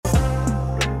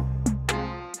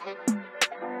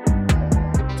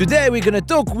Today we're going to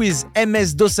talk with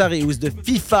MSdossary, who's the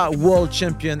FIFA World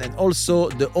Champion and also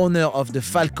the owner of the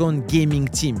Falcon gaming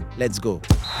team. Let's go.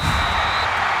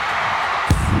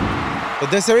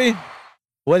 Dossary,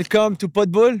 welcome to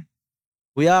Podball.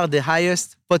 We are the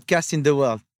highest podcast in the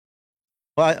world.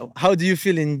 How do you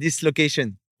feel in this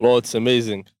location? Bro, it's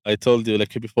amazing. I told you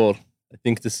like before, I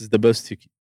think this is the best you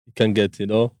can get, you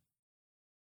know?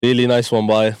 Really nice one,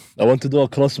 boy. I want to do a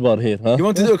crossbar here, huh? You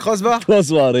want to do a crossbar?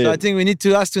 Crossbar here. So I think we need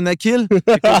to ask to Nakil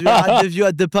because we are at the view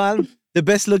at the Palm, the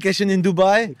best location in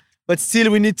Dubai. But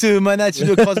still, we need to manage to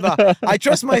do a crossbar. I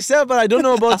trust myself, but I don't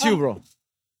know about you, bro.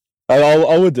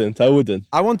 I wouldn't.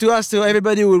 I want to ask to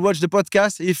everybody who will watch the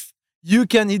podcast if you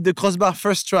can hit the crossbar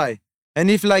first try.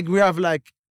 And if like we have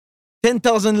like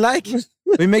 10,000 likes,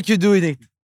 we make you do it.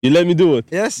 You let me do it?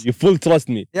 Yes. You full trust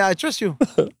me? Yeah, I trust you.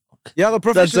 You are a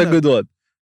professional. That's a good one.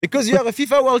 Because you are a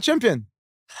FIFA World Champion.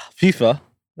 FIFA?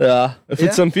 Yeah. If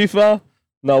it's on FIFA,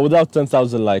 no, without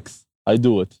 10,000 likes, I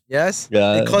do it. Yes?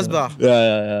 Yeah. The crossbar.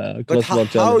 Yeah. But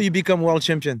how you become World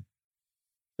Champion?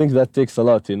 I think that takes a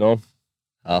lot, you know.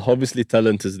 Obviously,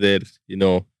 talent is there, you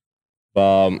know.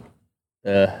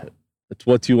 It's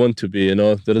what you want to be, you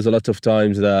know. There is a lot of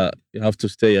times that you have to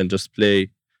stay and just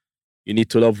play. You need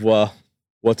to love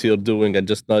what you're doing and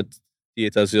just not see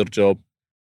it as your job.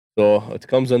 So it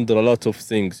comes under a lot of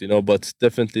things, you know, but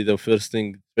definitely the first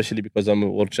thing, especially because I'm a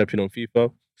world champion on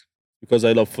FIFA, because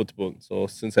I love football. So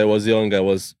since I was young, I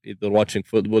was either watching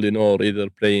football, you know, or either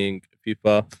playing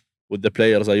FIFA with the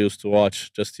players I used to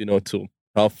watch, just, you know, to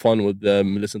have fun with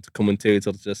them, listen to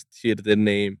commentators, just hear their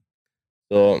name.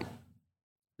 So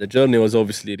the journey was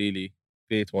obviously really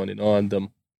great one, you know, and I'm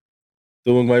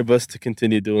doing my best to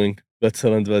continue doing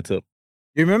better and better.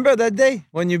 You remember that day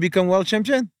when you become world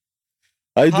champion?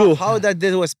 I do. How that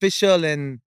day was special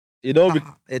and... You know...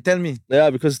 tell me. Yeah,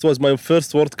 because it was my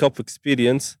first World Cup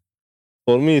experience.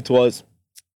 For me, it was,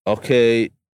 okay,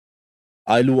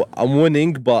 I'm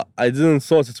winning, but I didn't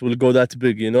thought it will go that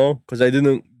big, you know? Because I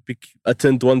didn't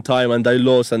attend one time and I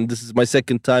lost, and this is my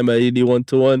second time I really want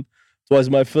to win. It was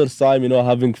my first time, you know,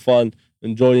 having fun,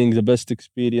 enjoying the best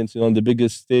experience, you know, on the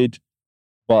biggest stage.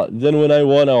 But then when I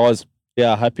won, I was,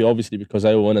 happy, obviously, because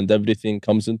I won and everything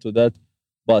comes into that.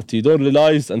 But you don't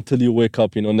realize until you wake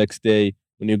up, you know, next day,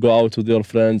 when you go out with your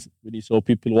friends, when you saw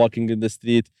people walking in the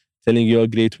street, telling you a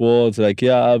great words, like,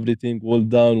 everything, well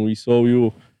done, we saw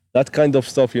you. That kind of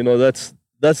stuff, you know, that's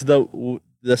the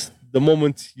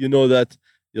moment, you know, that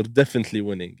you're definitely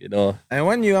winning, you know. And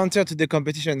when you enter to the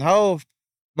competition, how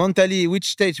mentally, which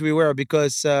stage we were?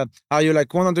 Because are you like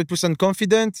 100%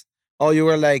 confident, or you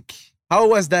were like, how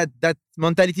was that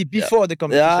mentality before the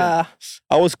competition? Yeah,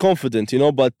 I was confident, you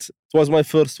know, but it was my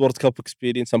first World Cup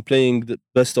experience. I'm playing the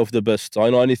best of the best. So I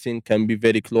know anything can be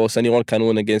very close. Anyone can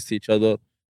win against each other.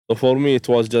 So for me, it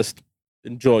was just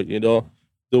enjoy, you know,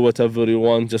 do whatever you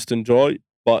want, just enjoy.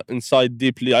 But inside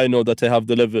deeply, I know that I have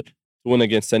the level to win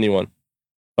against anyone.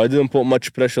 I didn't put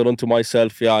much pressure onto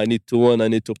myself. I need to win. I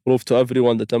need to prove to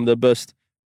everyone that I'm the best,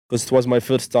 because it was my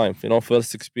first time, you know,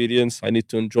 first experience. I need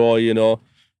to enjoy, you know,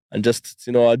 and just,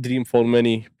 you know, a dream for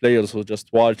many players who just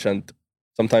watch and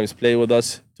sometimes play with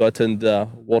us to attend the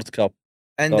World Cup.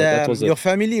 And your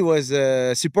family was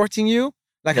supporting you?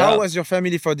 Like, how was your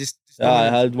family for this I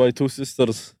had my two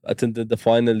sisters attended the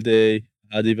final day.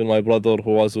 I had even my brother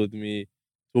who was with me,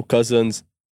 two cousins.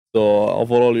 So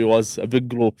overall, it was a big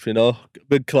group, you know,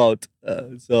 big crowd.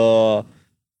 So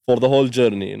for the whole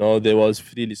journey, you know, they was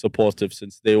really supportive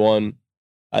since day one.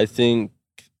 I think,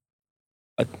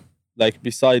 like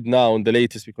beside now in the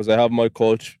latest, because I have my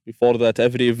coach. Before that,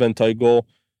 every event I go,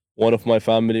 one of my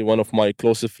family, one of my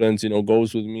closest friends, you know,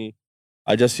 goes with me.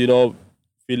 I just, you know,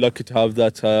 feel lucky to have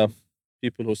that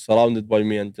people who are surrounded by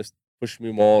me and just push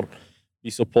me more, be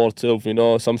supportive, you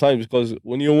know. Sometimes because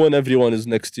when you win, everyone is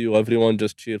next to you. Everyone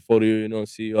just cheer for you, you know,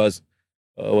 see you as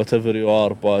whatever you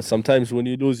are. But sometimes when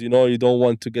you lose, you know, you don't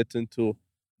want to get into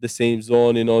the same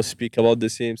zone, you know, speak about the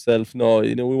same self. No,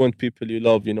 you know, we want people you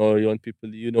love, you know, you want people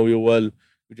you know you well.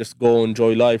 You just go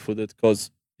enjoy life with it, because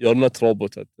you're not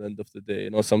robot at the end of the day. You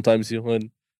know, sometimes you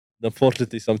win,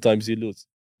 unfortunately, sometimes you lose.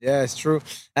 Yeah, it's true.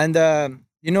 And,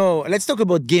 you know, let's talk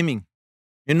about gaming.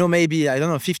 You know, maybe, I don't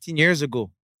know, 15 years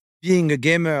ago, being a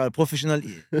gamer, a professional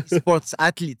sports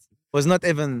athlete was not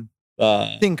even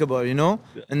think about, you know?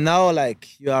 Yeah. And now,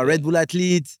 like, you are a Red Bull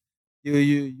athlete,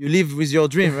 you live with your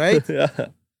dream, right? Yeah.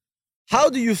 How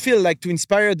do you feel like to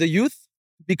inspire the youth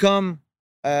to become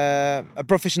a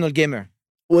professional gamer?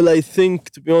 Well, I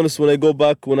think, to be honest, when I go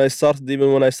back, when I started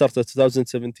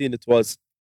 2017, it was,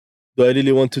 do I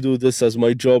really want to do this as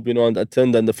my job, you know, and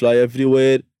attend and fly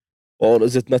everywhere? Or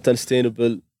is it not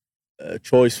sustainable?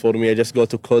 choice for me. I just go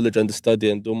to college and study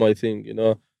and do my thing, you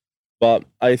know. But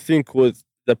I think with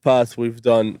the path we've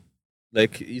done,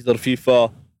 like either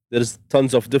FIFA, there's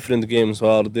tons of different games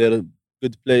where they're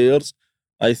good players.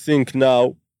 I think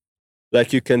now,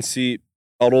 like you can see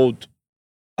a road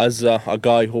as a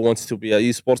guy who wants to be an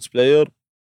esports player,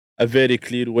 a very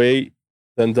clear way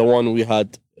than the one we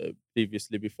had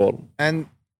previously before. And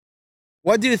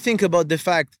what do you think about the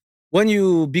fact when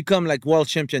you become like world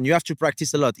champion, you have to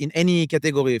practice a lot in any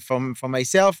category? For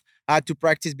myself, I had to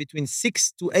practice between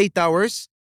 6 to 8 hours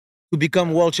to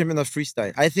become world champion of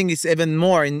freestyle. I think it's even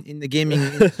more in the gaming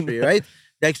industry, right?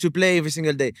 Like to play every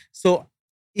single day. So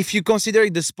if you consider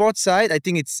it the sports side, I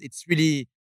think it's really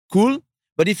cool.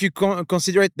 But if you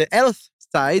consider it the health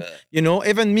side, you know,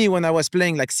 even me when I was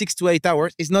playing like 6 to 8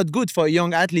 hours, it's not good for a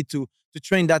young athlete to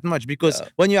train that much because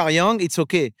when you are young, it's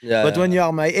okay. But when you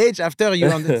are my age, after you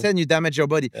understand, you damage your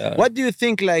body. What do you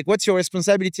think, like, what's your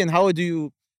responsibility and how do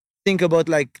you think about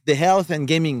like the health and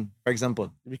gaming, for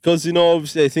example? Because, you know,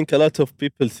 obviously I think a lot of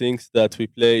people think that we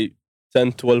play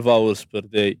 10, 12 hours per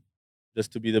day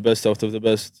just to be the best out of the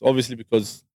best. Obviously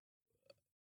because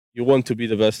you want to be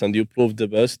the best and you prove the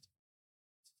best.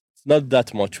 It's not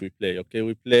that much we play, okay?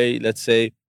 We play, let's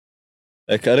say,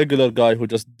 like a regular guy who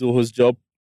just do his job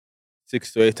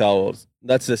 6 to 8 hours.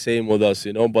 That's the same with us,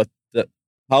 you know, but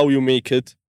how you make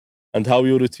it and how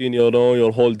you routine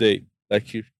your whole day.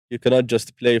 Like you cannot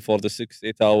just play for the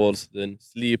 6-8 hours, then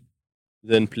sleep,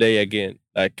 then play again.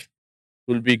 Like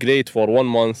it will be great for 1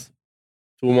 month,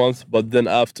 2 months, but then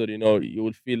after, you know, you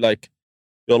will feel like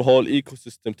your whole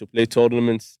ecosystem to play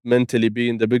tournaments, mentally be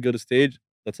in the bigger stage,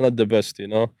 that's not the best, you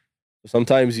know.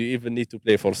 Sometimes you even need to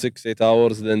play for 6-8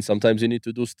 hours, then sometimes you need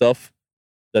to do stuff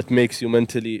that makes you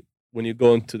mentally, when you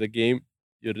go into the game,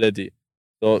 you're ready.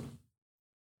 So,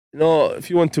 you know, if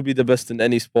you want to be the best in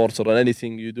any sport or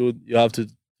anything you do, you have to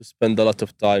spend a lot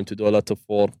of time to do a lot of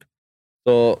work.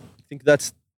 So I think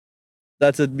that's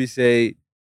let me say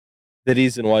the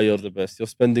reason why you're the best. You're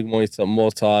spending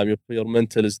more time. Your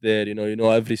mental is there. You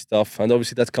know every stuff, and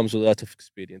obviously that comes with a lot of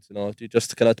experience. You know, you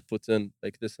just cannot put in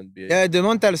like this and be. Yeah, the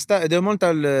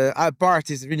mental part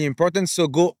is really important. So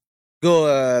go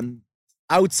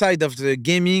outside of the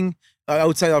gaming,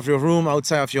 outside of your room,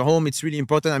 outside of your home. It's really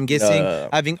important. I'm guessing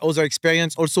having other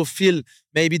experience, also feel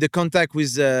maybe the contact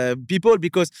with people,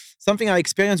 because something I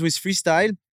experienced with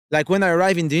freestyle, like when I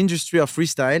arrive in the industry of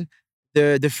freestyle,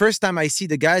 the first time I see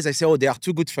the guys, I say, oh, they are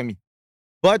too good for me.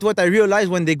 But what I realized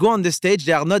when they go on the stage,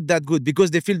 they are not that good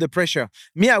because they feel the pressure.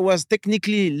 Me, I was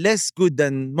technically less good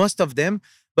than most of them.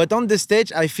 But on the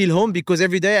stage, I feel home because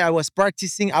every day I was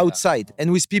practicing outside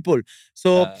and with people.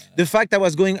 So the fact I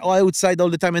was going outside all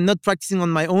the time and not practicing on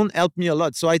my own helped me a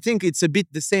lot. So I think it's a bit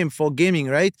the same for gaming,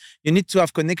 right? You need to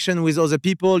have connection with other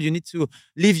people. You need to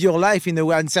live your life in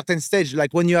a certain stage.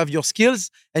 Like when you have your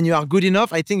skills and you are good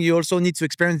enough, I think you also need to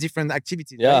experience different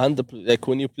activities. Yeah, right? like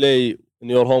when you play in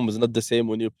your home is not the same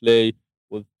when you play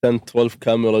with 10, 12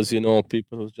 cameras, you know,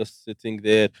 people who's just sitting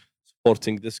there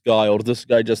supporting this guy, or this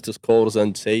guy just scores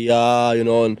and say, yeah, you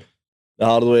know, and the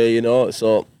hard way, you know.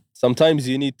 So sometimes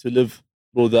you need to live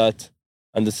through that,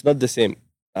 and it's not the same.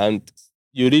 And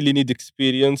you really need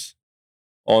experience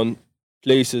on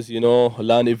places, you know,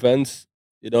 LAN events,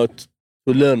 you know, to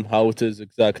learn how it is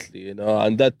exactly, you know,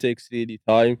 and that takes really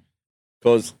time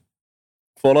because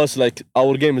for us, like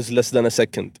our game is less than a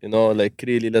second, you know, like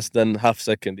really less than half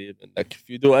second even. Like if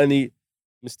you do any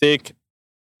mistake,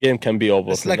 game can be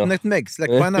over. It's like nutmeg. It's like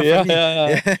yeah, pana for me.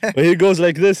 yeah. When he goes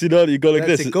like this, you know, you go like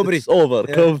That's this. it, It's over.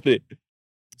 Yeah. Cobri.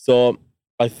 So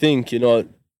I think, you know,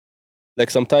 like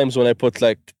sometimes when I put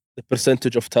like the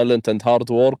percentage of talent and hard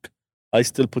work, I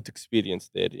still put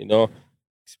experience there, you know.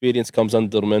 Experience comes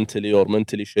under mentally, or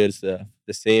mentally shares the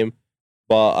same.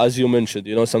 But as you mentioned,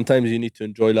 you know, sometimes you need to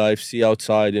enjoy life, see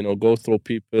outside, you know, go through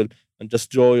people and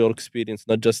just enjoy your experience,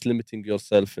 not just limiting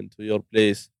yourself into your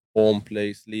place, home,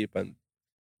 play, sleep. And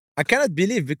I cannot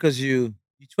believe because you're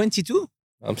 22?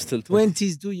 I'm still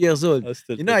 22 years old.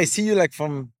 You know, I see you like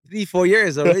from 3-4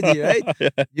 years already, right?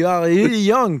 yeah. You are really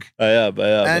young. I am.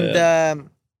 And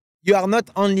you are not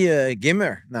only a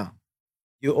gamer now.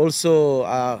 You also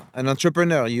are an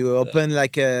entrepreneur. You open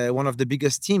like one of the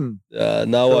biggest team.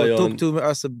 Now so I talk own. to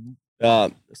us. Yeah.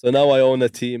 So now I own a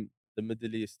team, the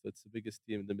Middle East. It's the biggest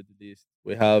team in the Middle East.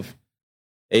 We have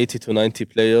 80 to 90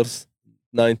 players,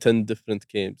 9-10 different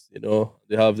games. You know,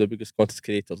 they have the biggest content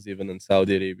creators even in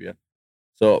Saudi Arabia.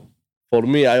 So for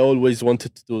me, I always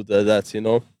wanted to do that. You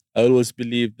know, I always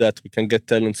believed that we can get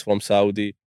talents from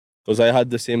Saudi because I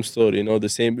had the same story. You know, the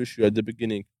same issue at the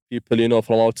beginning. People, you know,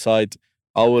 from outside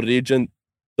our region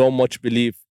don't much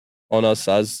believe on us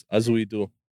as we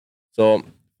do. So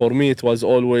for me, it was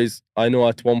always, I know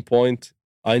at one point,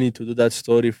 I need to do that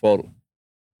story for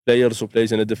players who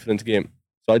plays in a different game.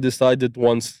 So I decided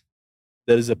once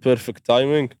there is a perfect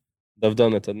timing, I've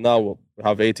done it. And now we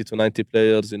have 80 to 90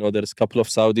 players. You know, there's a couple of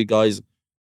Saudi guys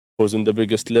who's in the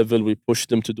biggest level. We push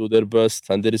them to do their best.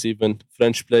 And there is even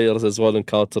French players as well in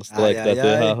Counter-Strike that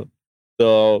they have.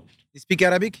 So, you speak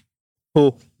Arabic?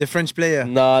 Who? The French player?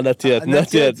 Nah, not yet.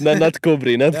 Not yet. Not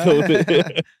Kobri. Not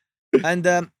Kobri.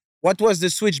 And what was the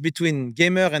switch between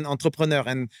gamer and entrepreneur?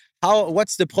 And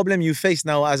what's the problem you face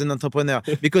now as an entrepreneur?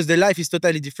 Because the life is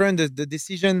totally different, the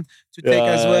decision to take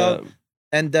as well.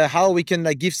 And how we can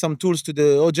like give some tools to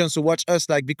the audience who watch us,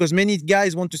 like, because many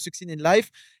guys want to succeed in life,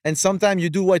 and sometimes you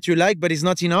do what you like, but it's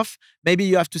not enough. Maybe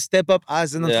you have to step up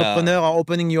as an entrepreneur or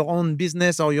opening your own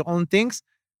business or your own things.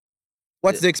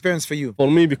 What's the experience for you?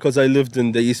 For me, because I lived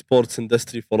in the esports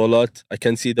industry for a lot, I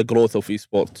can see the growth of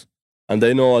esports. And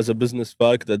I know as a business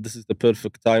fact that this is the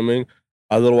perfect timing.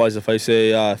 Otherwise, if I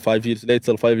say 5 years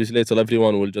later,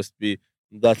 everyone will just be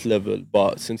that level.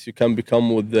 But since you can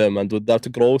become with them and with that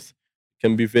growth,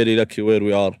 can be very lucky where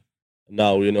we are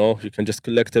now, you know. You can just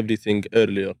collect everything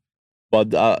earlier.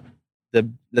 But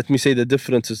let me say the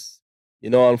difference is, you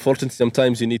know, unfortunately,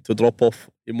 sometimes you need to drop off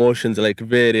emotions like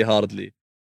very hardly.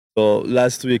 So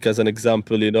last week, as an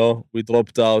example, you know, we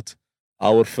dropped out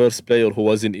our first player who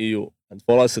was in EU. And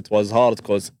for us, it was hard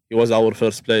because he was our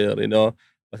first player, you know.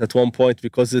 But at one point,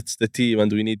 because it's the team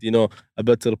and we need, you know, a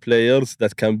better players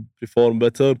that can perform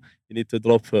better, you need to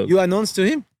drop him. You announced to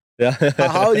him? Yeah.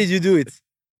 How did you do it?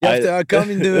 You have to come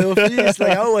in the office?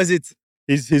 Like, how was it?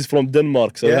 He's from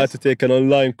Denmark, so you had to take an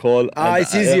online call.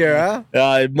 It's easier, huh?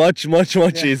 Yeah, much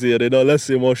easier, you know, less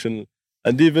emotional.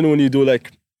 And even when you do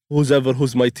like, who's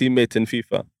my teammate in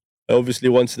FIFA, I obviously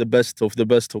want the best of the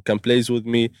best who can play with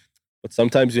me. But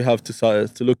sometimes you have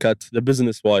to look at the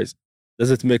business-wise. Does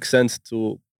it make sense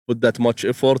to put that much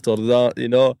effort or that, you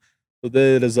know? So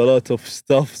there is a lot of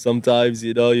stuff sometimes,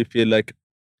 you know, you feel like,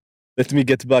 let me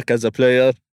get back as a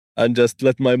player and just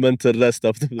let my mental rest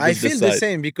after the I feel the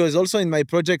same, because also in my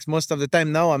projects, most of the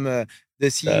time now, I'm the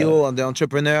CEO and the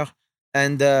entrepreneur.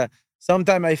 And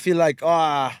sometimes I feel like,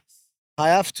 I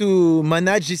have to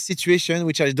manage this situation,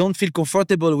 which I don't feel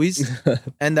comfortable with.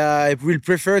 And I will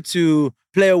prefer to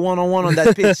play a one-on-one on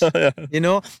that pitch, you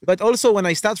know? But also when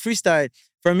I start freestyle,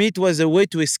 for me, it was a way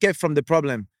to escape from the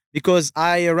problem, because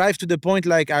I arrived to the point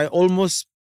like I almost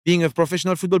being a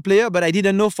professional football player, but I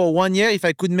didn't know for 1 year if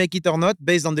I could make it or not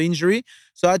based on the injury.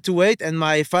 So I had to wait. And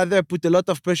my father put a lot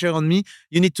of pressure on me.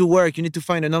 You need to work. You need to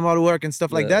find a normal work and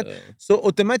stuff like that. So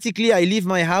automatically I leave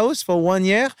my house for 1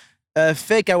 year.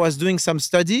 Fake, I was doing some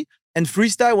study, and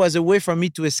freestyle was a way for me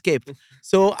to escape.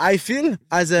 So I feel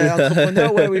as an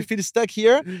entrepreneur where we feel stuck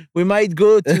here, we might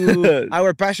go to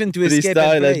our passion to escape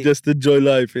and play. And just enjoy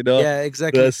life, you know? Yeah,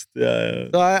 exactly.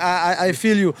 So I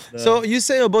feel you. So you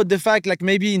say about the fact, like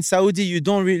maybe in Saudi, you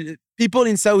don't really, people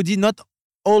in Saudi not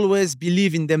always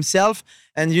believe in themselves,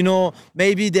 and you know,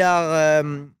 maybe they are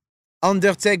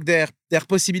undertake their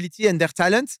possibility and their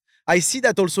talent. I see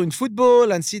that also in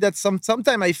football, and see that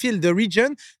sometimes I feel the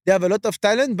region, they have a lot of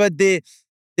talent, but they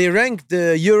rank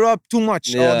the Europe too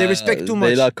much, or they respect too much.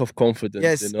 They lack of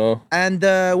confidence, you know. And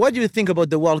what do you think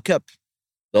about the World Cup?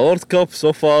 The World Cup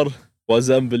so far was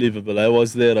unbelievable. I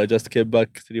was there. I just came back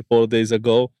 3-4 days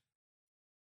ago.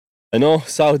 I know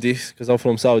Saudi, because I'm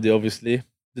from Saudi, obviously,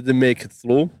 didn't make it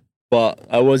through. But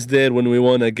I was there when we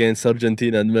won against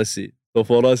Argentina and Messi. So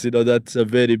for us, you know, that's a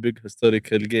very big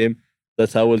historical game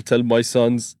that I will tell my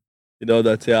sons, you know,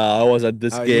 that, I was at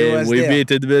this game. We beat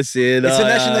Messi. You know, it's a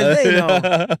national day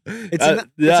now. It's a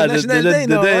national day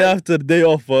now. The day after, day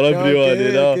off for everyone,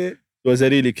 you know. It was a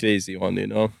really crazy one, you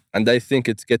know. And I think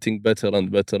it's getting better and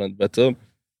better and better.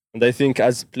 And I think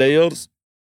as players,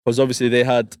 because obviously they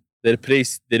had their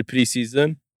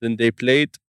pre-season, then they played,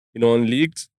 you know, in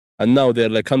leagues, and now they're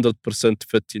like 100%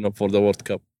 fit, you know, for the World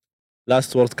Cup.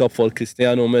 Last World Cup for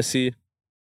Cristiano Messi,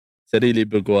 it's a really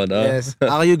big one. Huh? Yes.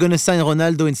 Are you going to sign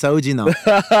Ronaldo in Saudi now?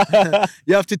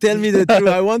 You have to tell me the truth.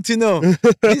 I want to know.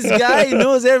 This guy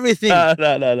knows everything. No.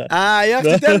 You have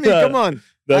to tell me. Come on.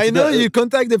 I know you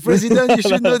contact the president. You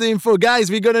should know the info. Guys,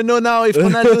 we're going to know now if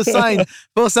Ronaldo signed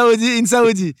for Saudi in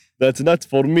Saudi. That's not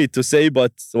for me to say,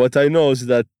 but what I know is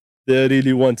that they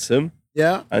really want him.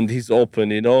 Yeah. And he's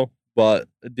open, you know. But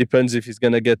it depends if he's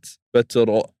going to get better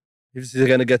or if he's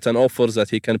going to get an offer that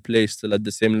he can play still at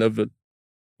the same level.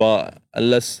 But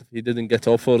unless he didn't get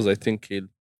offers, I think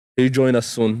he'll join us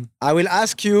soon. I will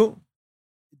ask you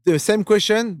the same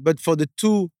question, but for the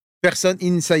two person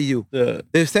inside you.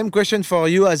 The same question for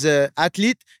you as an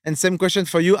athlete and same question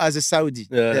for you as a Saudi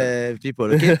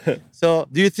people. Okay. So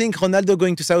do you think Ronaldo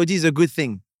going to Saudi is a good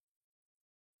thing?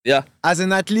 Yeah. As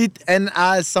an athlete and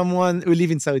as someone who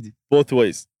live in Saudi? Both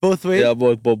ways. Both ways? Yeah,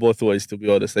 both ways, to be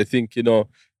honest. I think, he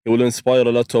will inspire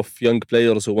a lot of young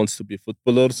players who wants to be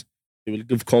footballers. He will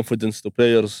give confidence to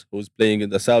players who's playing in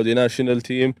the Saudi national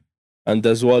team. And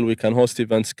as well, we can host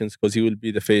events because he will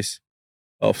be the face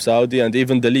of Saudi and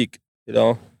even the league.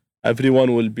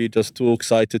 Everyone will be just too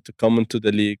excited to come into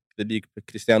the league. The league,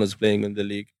 Cristiano is playing in the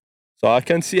league. So I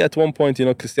can see at one point,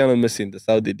 Cristiano and Messi in the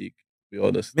Saudi league, to be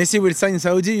honest. Messi will sign in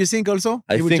Saudi, you think also?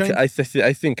 I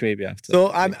think maybe after.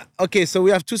 So so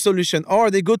we have two solutions. Or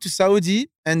they go to Saudi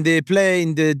and they play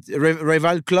in the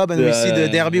rival club and we see the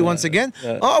derby once again.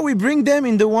 Yeah. Or we bring them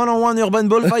in the one-on-one urban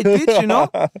ball fight pitch,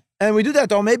 and we do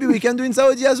that. Or maybe we can do in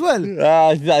Saudi as well.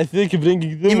 I think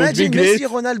bringing them Imagine would be Messi,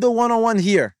 Ronaldo one-on-one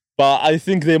here. But I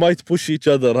think they might push each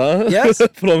other, huh? Yes.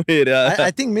 From here, yeah.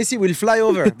 I think Messi will fly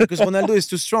over because Ronaldo is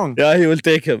too strong. Yeah, he will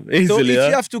take him easily. So if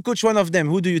you have to coach one of them,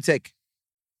 who do you take?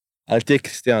 I'll take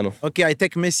Cristiano. Okay, I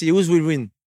take Messi. Who will win?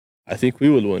 I think we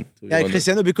will win. Yeah,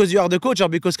 Cristiano, because you are the coach or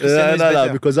because Cristiano is better?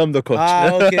 No, because I'm the coach.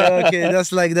 Okay.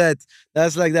 That's like that.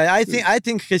 I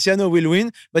think Cristiano will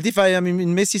win. But if I am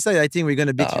in Messi's side, I think we're going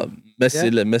to beat you.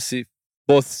 Messi.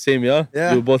 Both same, yeah?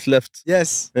 You both left.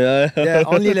 Yes. Yeah,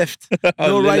 only left.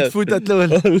 No right foot at all.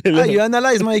 You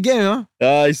analyze my game, huh?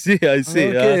 I see.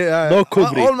 Okay, no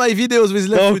covering. All my videos with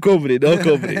left foot. No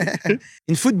covering.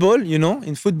 In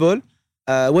football,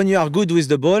 when you are good with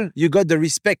the ball, you got the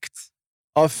respect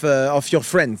of your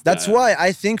friends. That's why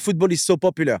I think football is so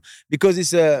popular, because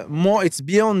it's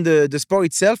beyond the sport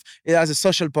itself. It has a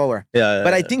social power.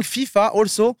 But I think FIFA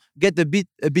also get a bit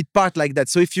part like that.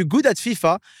 So if you're good at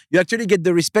FIFA, you actually get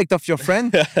the respect of your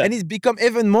friend, and it's become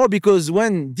even more because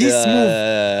when this move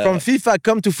from FIFA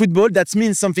come to football, that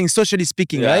means something socially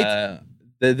speaking, right?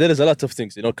 There is a lot of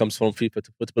things, comes from FIFA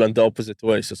to football and the opposite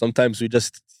way. So sometimes we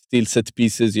just steal set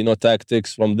pieces,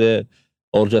 tactics from there,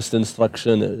 or just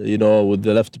instruction, with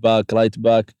the left back, right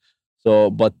back. So,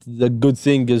 but the good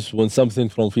thing is when something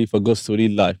from FIFA goes to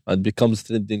real life and becomes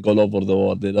trending all over the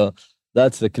world,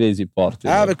 that's the crazy part.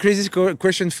 I have a crazy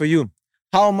question for you.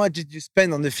 How much did you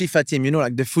spend on the FIFA team?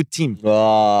 Like the foot team?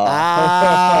 Now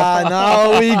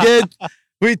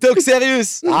we talk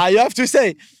serious. You have to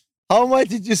say, how much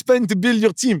did you spend to build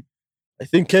your team? I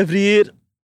think every year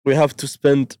we have to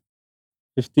spend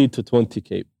 15 to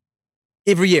 20K.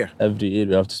 Every year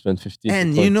we have to spend 15.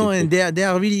 And and they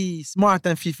are really smart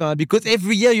in FIFA, because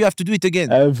every year you have to do it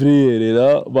again. Every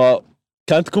year, but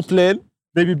can't complain.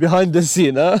 Maybe behind the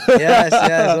scene, huh? Yes.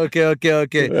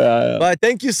 Okay. Yeah. But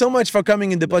thank you so much for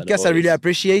coming in the podcast. I really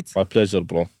appreciate. My pleasure,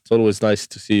 bro. It's always nice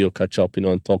to see you, catch up,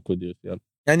 and talk with you. Yeah.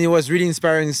 And it was really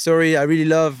inspiring story. I really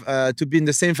love to be in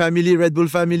the same family, Red Bull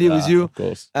family, with you. Of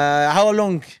course. How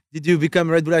long did you become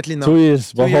Red Bull athlete now? 2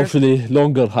 years, but hopefully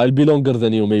longer. I'll be longer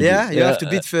than you, maybe. Yeah, you have to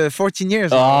beat for 14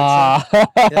 years.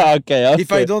 Okay.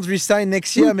 If I don't resign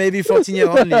next year, maybe 14 years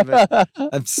only. But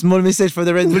a small message for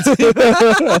the Red Bull team.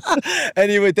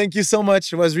 Anyway, thank you so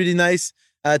much. It was really nice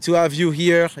to have you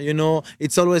here.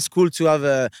 It's always cool to have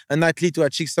an athlete to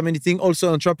achieve so many things.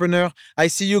 Also, entrepreneur. I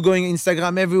see you going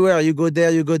Instagram everywhere. You go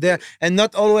there, and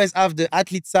not always have the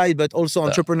athlete side, but also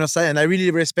entrepreneur side. And I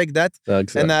really respect that.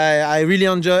 Exactly. And I really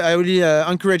enjoy. I really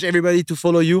encourage everybody to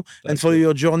follow you and follow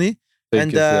your journey.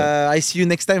 Thank you, I see you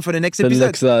next time for the next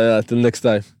episode. Till next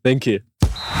time. Thank you.